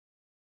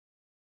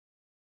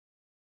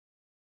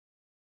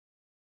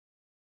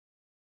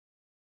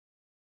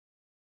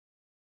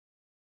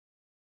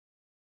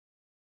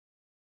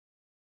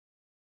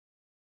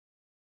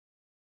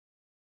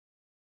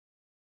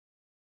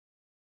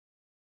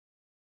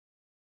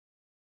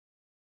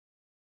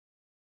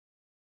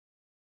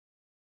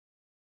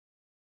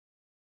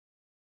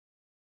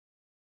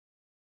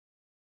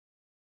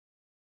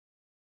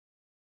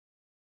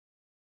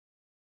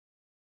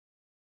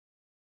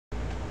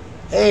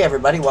Hey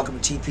everybody, welcome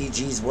to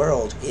Tpg'S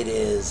World. It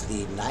is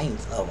the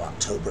 9th of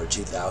October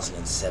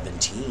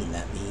 2017.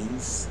 That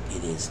means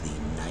it is the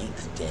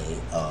 9th day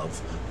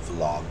of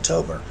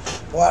Vlogtober.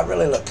 Boy, I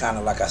really look kind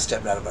of like I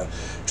stepped out of a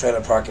trailer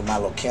park in my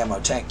little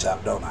camo tank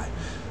top, don't I?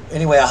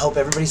 Anyway, I hope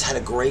everybody's had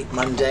a great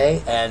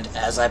Monday, and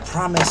as I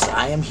promised,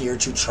 I am here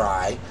to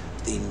try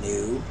the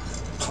new,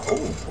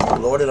 oh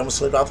Lord, it almost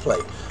slipped off the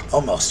plate.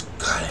 Almost,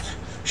 got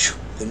it.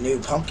 The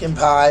new pumpkin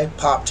pie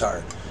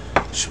Pop-Tart.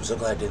 I'm so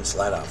glad it didn't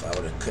slide off. I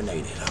would have couldn't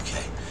ate it.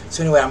 Okay.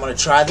 So anyway, I'm going to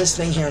try this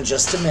thing here in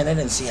just a minute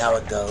and see how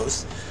it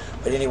goes.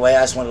 But anyway,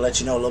 I just want to let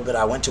you know a little bit.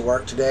 I went to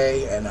work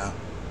today and oh,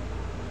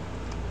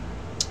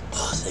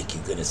 thank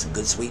you goodness, some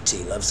good sweet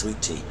tea. Love sweet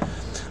tea.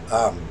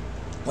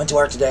 Went to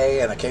work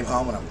today and I came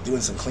home and I'm doing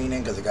some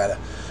cleaning because I got a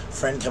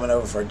friend coming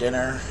over for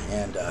dinner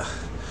and going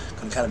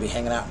to kind of be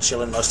hanging out and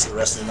chilling most of the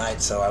rest of the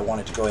night. So I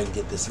wanted to go ahead and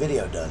get this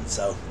video done.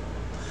 So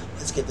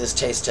let's get this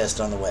taste test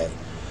on the way.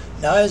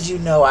 Now, as you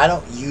know, I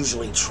don't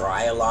usually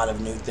try a lot of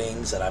new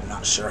things that I'm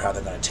not sure how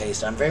they're going to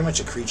taste. I'm very much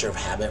a creature of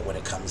habit when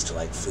it comes to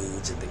like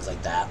foods and things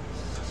like that.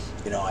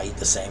 You know, I eat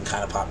the same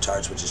kind of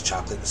Pop-Tarts, which is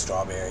chocolate and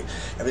strawberry,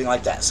 everything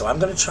like that. So I'm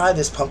going to try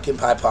this pumpkin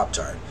pie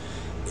Pop-Tart.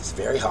 It's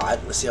very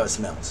hot. Let's see how it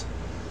smells.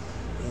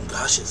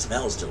 Gosh, it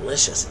smells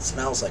delicious. It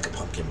smells like a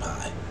pumpkin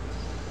pie.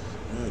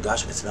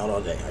 Gosh, I can smell it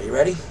all day. Are you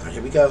ready? All right,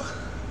 here we go.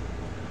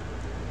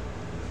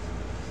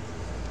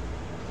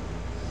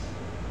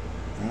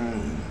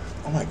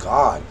 Oh my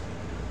God.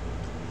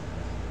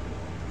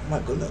 Oh my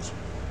goodness.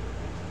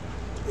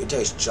 It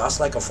tastes just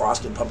like a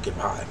frosted pumpkin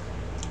pie.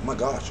 Oh my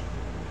gosh.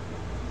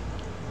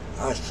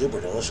 That's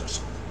super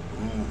delicious.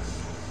 Oh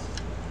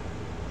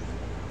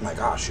my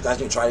gosh, you guys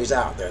need to try these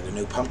out. They're the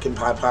new pumpkin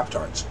pie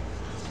Pop-Tarts.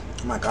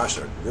 Oh my gosh,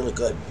 they're really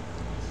good.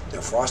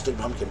 They're frosted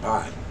pumpkin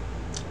pie.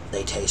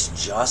 They taste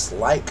just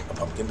like a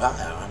pumpkin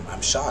pie.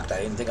 I'm shocked.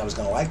 I didn't think I was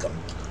going to like them.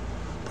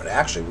 But I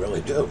actually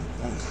really do.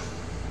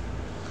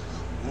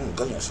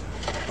 Goodness.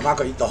 I'm not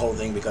going to eat the whole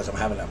thing because I'm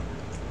having a...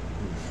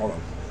 hold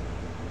on.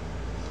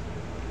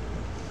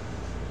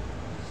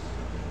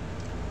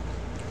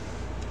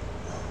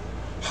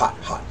 Hot,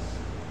 hot.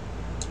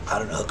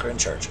 Out of the hooker in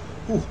church.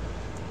 Ooh.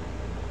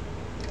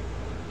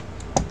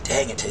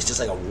 Dang, it tastes just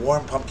like a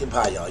warm pumpkin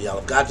pie, y'all. Y'all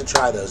have got to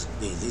try those.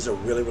 These are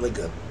really, really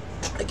good.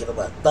 I give them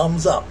a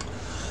thumbs up.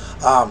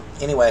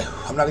 Anyway,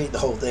 I'm not going to eat the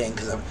whole thing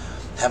because I'm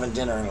having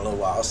dinner in a little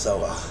while,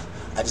 so...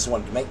 I just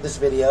wanted to make this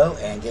video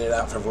and get it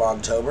out for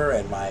Vlogtober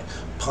and my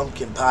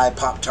pumpkin pie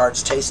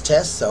Pop-Tarts taste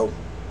test. So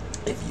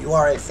if you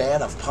are a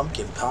fan of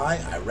pumpkin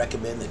pie, I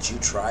recommend that you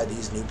try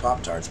these new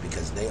Pop-Tarts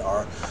because they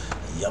are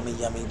yummy,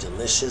 yummy,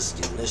 delicious,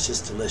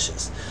 delicious,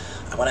 delicious.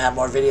 I'm going to have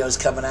more videos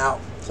coming out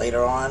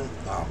later on.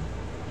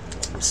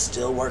 I'm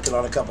still working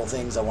on a couple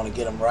things. I want to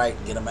get them right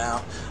and get them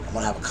out. I'm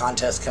going to have a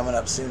contest coming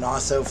up soon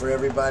also for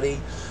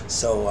everybody.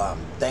 So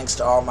thanks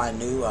to all my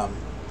new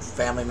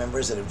family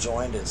members that have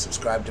joined and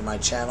subscribed to my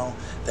channel.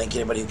 Thank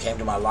you everybody who came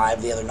to my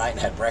live the other night and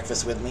had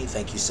breakfast with me.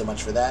 Thank you so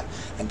much for that.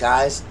 And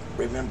guys,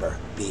 remember,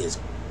 be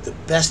the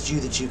best you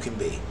that you can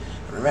be.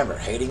 And remember,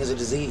 hating is a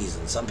disease,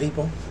 and some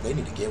people, they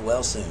need to get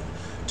well soon.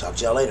 Talk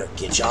to y'all later.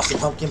 Get y'all some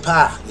pumpkin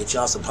pie. Get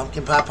y'all some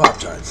pumpkin pie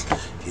Pop-Tarts.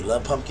 If you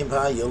love pumpkin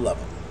pie, you'll love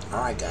them.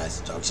 Alright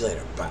guys, talk to you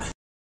later. Bye.